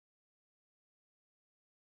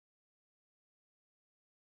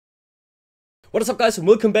What is up, guys, and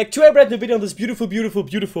welcome back to a brand new video on this beautiful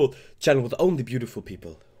channel with only beautiful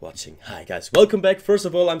people watching. Hi guys, welcome back. First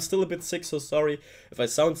of all, I'm still a bit sick, so sorry if I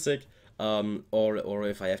sound sick, or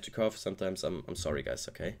if I have to cough sometimes. I'm sorry guys,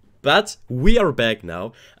 okay? But we are back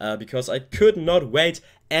now, because I could not wait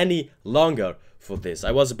any longer for this.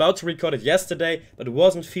 I was about to record it yesterday, but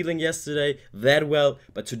wasn't feeling yesterday that well,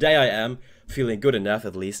 but today I am feeling good enough,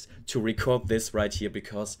 at least, to record this right here,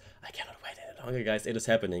 because I cannot wait any longer, guys. It is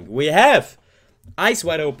happening. We have Eyes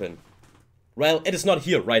Wide Open. Well, it is not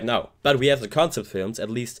here right now, but we have the concept films, at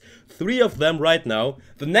least 3 of them right now.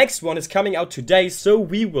 The next one is coming out today, so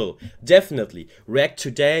we will definitely react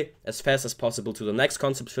today as fast as possible to the next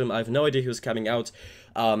concept film. I have no idea who's coming out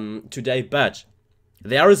today, but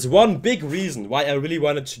there is one big reason why I really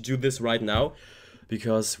wanted to do this right now,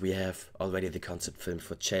 because we have already the concept film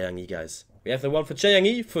for CHAEYOUNG, guys. We have the one for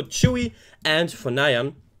CHAEYOUNG, for TZUYU, and for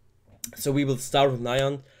NAYEON. So we will start with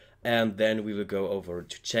NAYEON, and then we will go over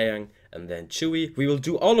to CHAEYOUNG, and then TZUYU. We will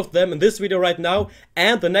do all of them in this video right now,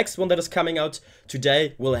 and the next one that is coming out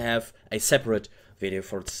today will have a separate video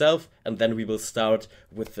for itself, and then we will start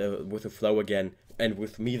with the flow again, and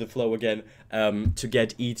with me the flow again, to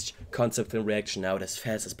get each concept film reaction out as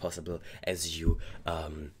fast as possible, as you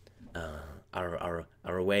are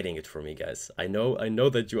waiting it for me, guys. I know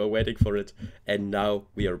that you are waiting for it, and now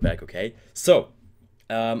we are back, okay? So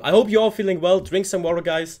I hope you're all feeling well. Drink some water,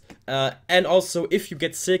 guys, and also if you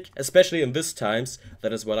get sick, especially in these times,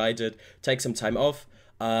 that is what I did, take some time off.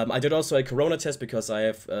 I did also a corona test because I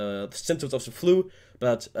have symptoms of the flu,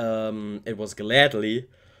 but it was gladly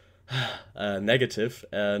negative,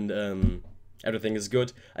 and everything is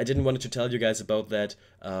good. I didn't want to tell you guys about that,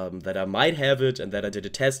 that I might have it and that I did a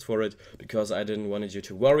test for it, because I didn't want you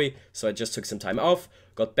to worry. So I just took some time off,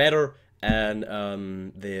 got better, and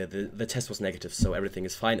the test was negative, so everything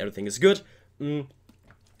is fine, everything is good.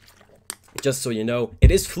 Just so you know,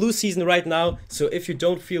 it is flu season right now, so if you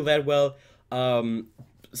don't feel that well,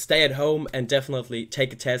 stay at home and definitely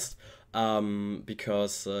take a test,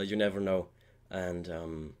 because you never know.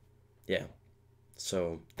 And yeah,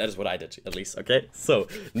 so that is what I did, at least, okay? So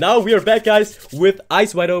now we are back, guys, with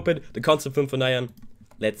Eyes Wide Open, the concept film for NAYEON.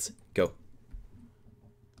 Let's go.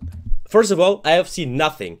 First of all, I have seen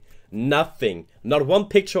nothing, not one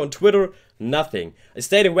picture on Twitter, nothing. I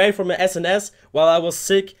stayed away from my SNS while I was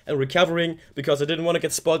sick and recovering, because I didn't want to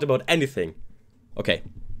get spoiled about anything. Okay,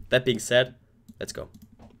 that being said, let's go.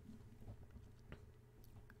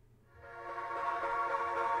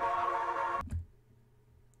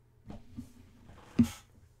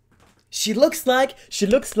 She looks like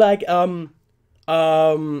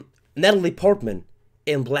Natalie Portman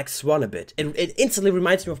in Black Swan a bit. It instantly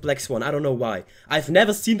reminds me of Black Swan. I don't know why. I've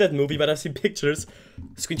never seen that movie, but I've seen pictures.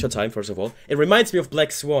 Screenshot time, first of all. It reminds me of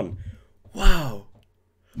Black Swan. Wow.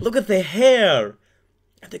 Look at the hair.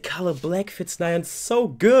 And the color black fits NAYEON so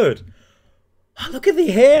good. Oh, look at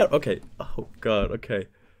the hair. Okay. Oh, God. Okay.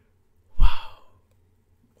 Wow.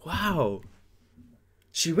 Wow.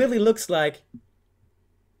 She really looks like...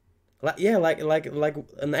 yeah, like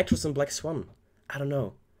an actress in Black Swan. I don't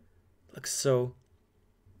know.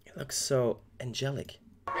 It looks so angelic.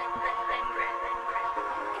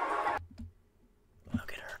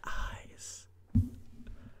 Look at her eyes.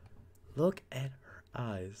 Look at her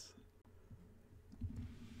eyes.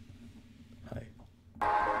 Hi.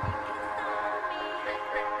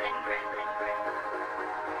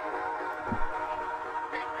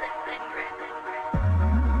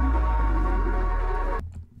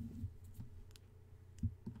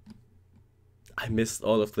 I missed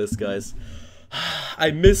all of this, guys.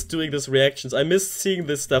 I miss doing these reactions. I miss seeing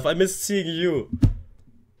this stuff. I miss seeing you.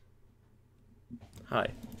 Hi.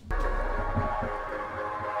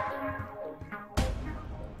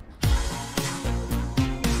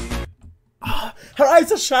 Oh, her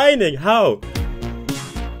eyes are shining. How?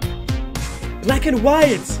 Black and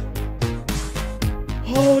white.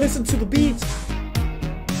 Oh, listen to the beat.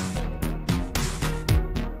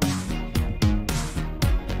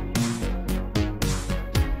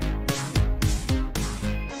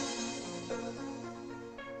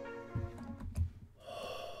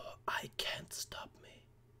 I can't stop me.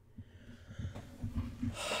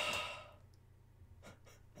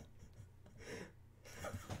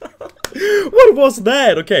 What was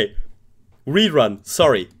that? Okay. Rerun.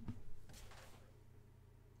 Sorry.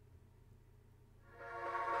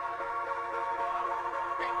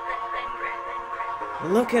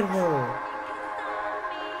 Look at her.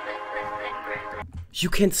 You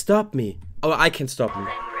can't stop me. Oh, I can't stop me.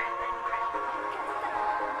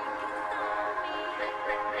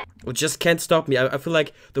 Well, just can't stop me. I feel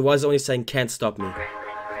like the voice is only saying can't stop me.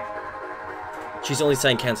 She's only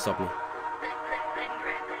saying can't stop me.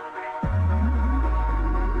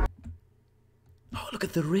 Look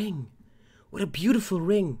at the ring. What a beautiful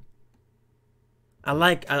ring.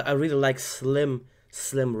 I really like slim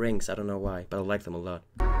rings. I don't know why, but I like them a lot.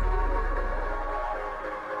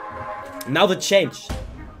 Now the change.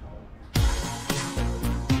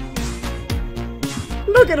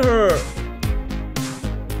 Look at her.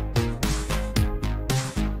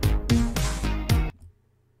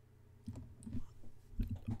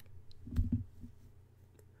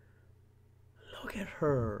 Look at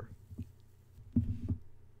her.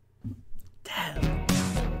 Damn.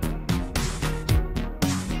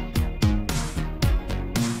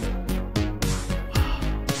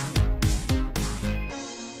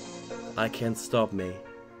 I can't stop me.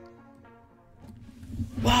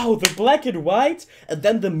 Wow, the black and white and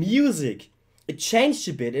then the music. It changed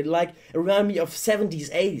a bit. It like reminded me of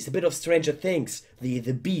 70s, 80s, a bit of Stranger Things. The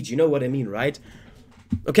beat, you know what I mean, right?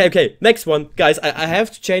 Okay, next one. Guys, I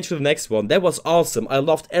have to change to the next one. That was awesome. I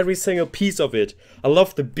loved every single piece of it. I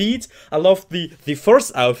loved the beat. I loved the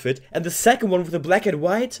first outfit. And the second one with the black and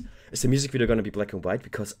white. Is the music video gonna be black and white?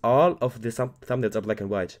 Because all of the thumbnails are black and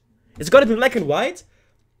white. Is it gonna be black and white?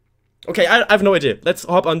 Okay, I have no idea. Let's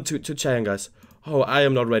hop on to CHAEYOUNG, guys. Oh, I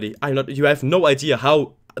am not ready. You have no idea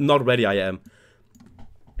how not ready I am.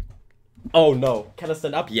 Oh no. Can I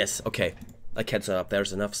stand up? Yes, okay. I can stand up.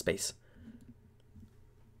 There's enough space.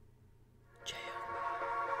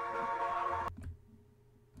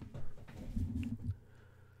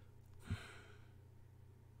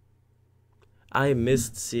 I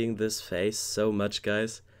missed seeing this face so much,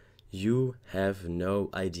 guys. You have no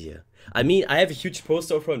idea. I mean, I have a huge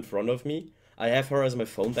poster of her in front of me. I have her as my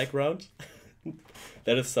phone background.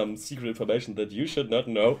 That is some secret information that you should not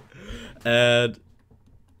know. And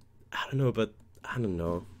I don't know, but I don't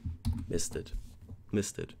know. Missed it.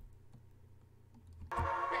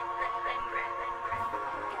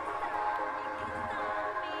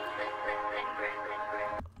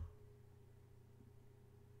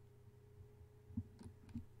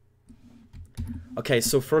 Okay,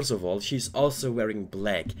 so first of all, she's also wearing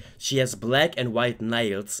black. She has black and white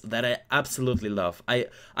nails that I absolutely love. I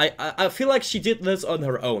feel like she did this on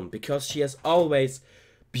her own because she has always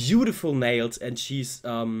beautiful nails and she's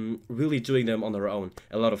really doing them on her own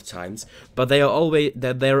a lot of times. But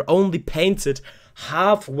they're only painted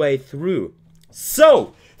halfway through.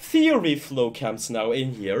 So, theory flow comes now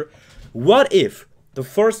in here. What if the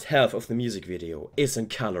first half of the music video is in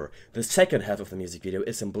color, the second half of the music video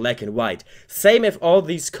is in black and white? Same as all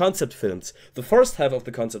these concept films. The first half of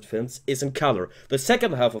the concept films is in color. The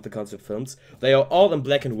second half of the concept films, they are all in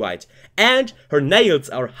black and white. And her nails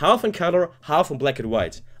are half in color, half in black and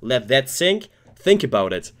white. Let that sink. Think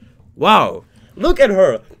about it. Wow. Look at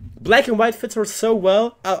her. Black and white fits her so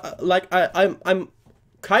well. I'm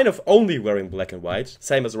kind of only wearing black and white,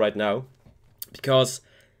 same as right now. Because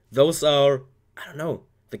those are, I don't know,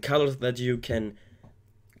 the colors that you can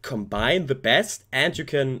combine the best and you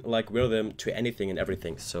can like wear them to anything and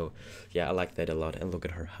everything. So yeah, I like that a lot. And look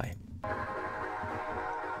at her. Hi.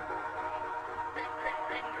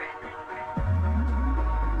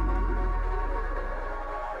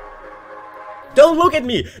 Don't look at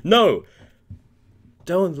me! No!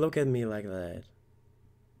 Don't look at me like that.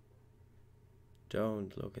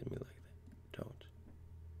 Don't look at me like that. Don't.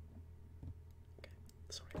 Okay,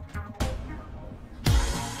 sorry.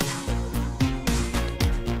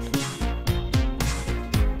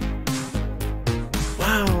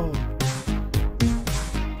 Wow!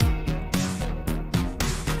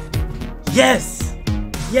 Yes!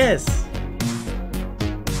 Yes!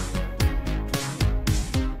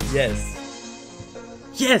 Yes!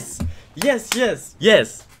 Yes! Yes, yes,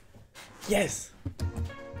 yes! Yes!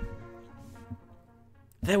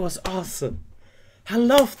 That was awesome! I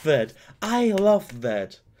love that! I love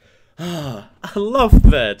that! Ah, I love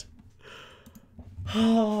that!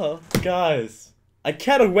 Ah, guys, I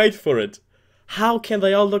cannot wait for it! How can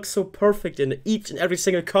they all look so perfect in each and every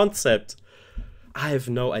single concept? I have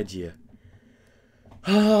no idea.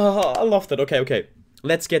 Ah, I love that. Okay.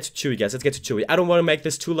 Let's get to CHUEYOUNG, guys. Let's get to CHUEYOUNG. I don't want to make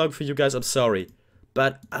this too long for you guys. I'm sorry.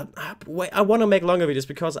 But I want to make longer videos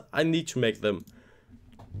because I need to make them.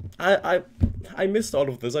 I missed all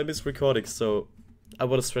of this. I missed recording, so I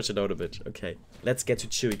want to stretch it out a bit. Okay, let's get to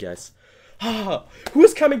CHUEYOUNG, guys. Ah, who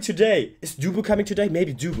is coming today? Is Dubu coming today?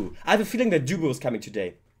 Maybe Dubu. I have a feeling that Dubu is coming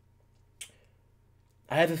today.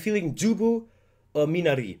 I have a feeling Dubu or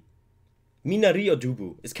Minari. Minari or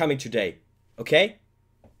Dubu is coming today. Okay?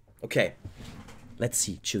 Okay. Let's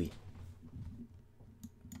see, CHUEYOUNG.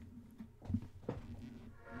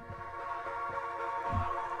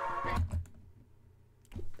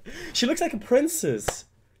 She looks like a princess.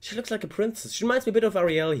 She looks like a princess. She reminds me a bit of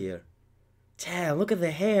Ariel here. Damn, look at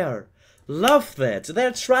the hair. Love that.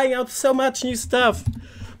 They're trying out so much new stuff.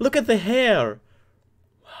 Look at the hair.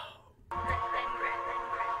 Wow.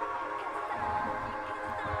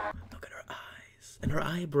 Look at her eyes and her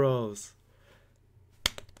eyebrows.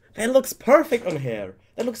 That looks perfect on her.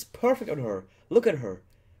 That looks perfect on her. Look at her.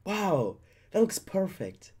 Wow. That looks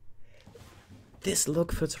perfect. This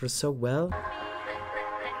look fits her so well.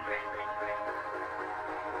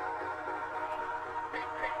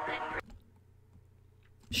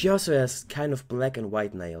 She also has kind of black and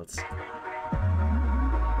white nails.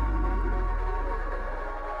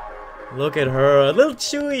 Look at her, a little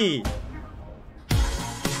chewy.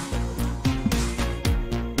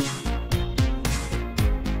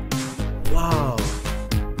 Wow.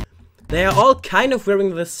 They are all kind of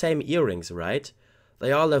wearing the same earrings, right?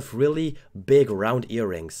 They all have really big round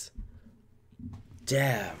earrings.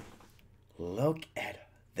 Damn. Look at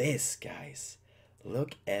this, guys.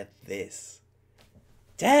 Look at this.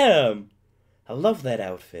 Damn! I love that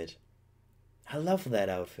outfit. I love that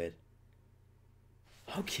outfit.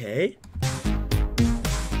 Okay. I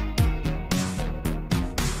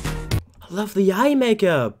love the eye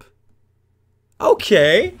makeup.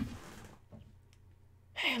 Okay.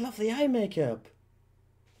 Hey, I love the eye makeup.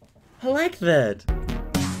 I like that.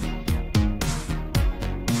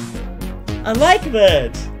 I like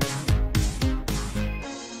that.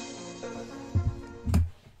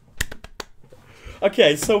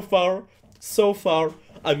 Okay, so far,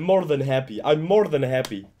 I'm more than happy. I'm more than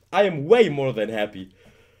happy. I am way more than happy.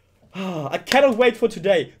 I cannot wait for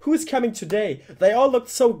today. Who is coming today? They all look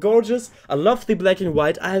so gorgeous. I love the black and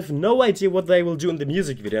white. I have no idea what they will do in the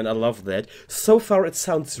music video, and I love that. So far, it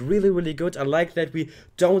sounds really, really good. I like that we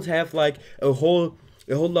don't have like a whole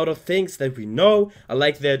lot of things that we know. I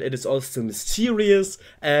like that it is also mysterious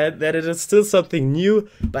and that it is still something new,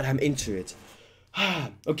 but I'm into it.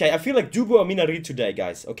 Okay, I feel like Dubu or Minari today,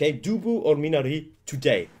 guys. Okay, Dubu or Minari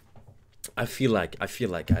today. I feel like,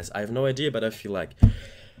 guys. I have no idea, but I feel like.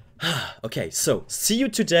 Okay, so see you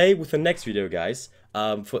today with the next video, guys.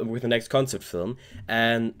 With the next concert film.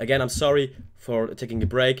 And again, I'm sorry for taking a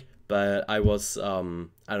break, but I was, I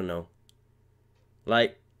don't know.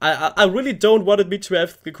 Like, I really don't wanted me to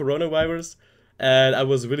have the coronavirus, and I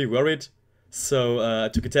was really worried. So I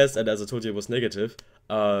took a test, and as I told you, it was negative.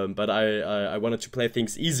 But I wanted to play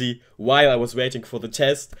things easy while I was waiting for the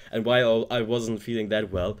test and while I wasn't feeling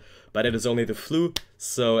that well. But it is only the flu,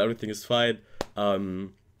 so everything is fine.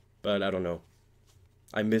 But I don't know.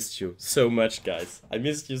 I missed you so much, guys. I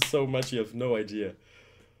missed you so much, you have no idea.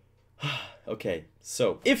 Okay,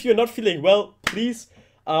 so if you're not feeling well, please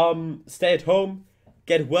stay at home,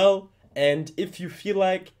 get well, and if you feel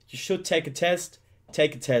like you should take a test,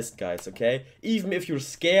 guys, okay? Even if you're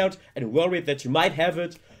scared and worried that you might have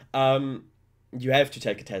it, you have to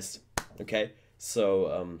take a test, okay?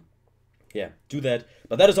 So, yeah, do that.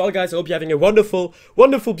 But that is all, guys. I hope you're having a wonderful,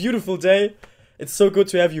 wonderful, beautiful day. It's so good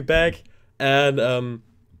to have you back. And,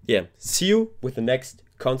 yeah, see you with the next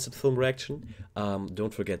concept film reaction.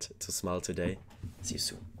 Don't forget to smile today. See you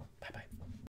soon.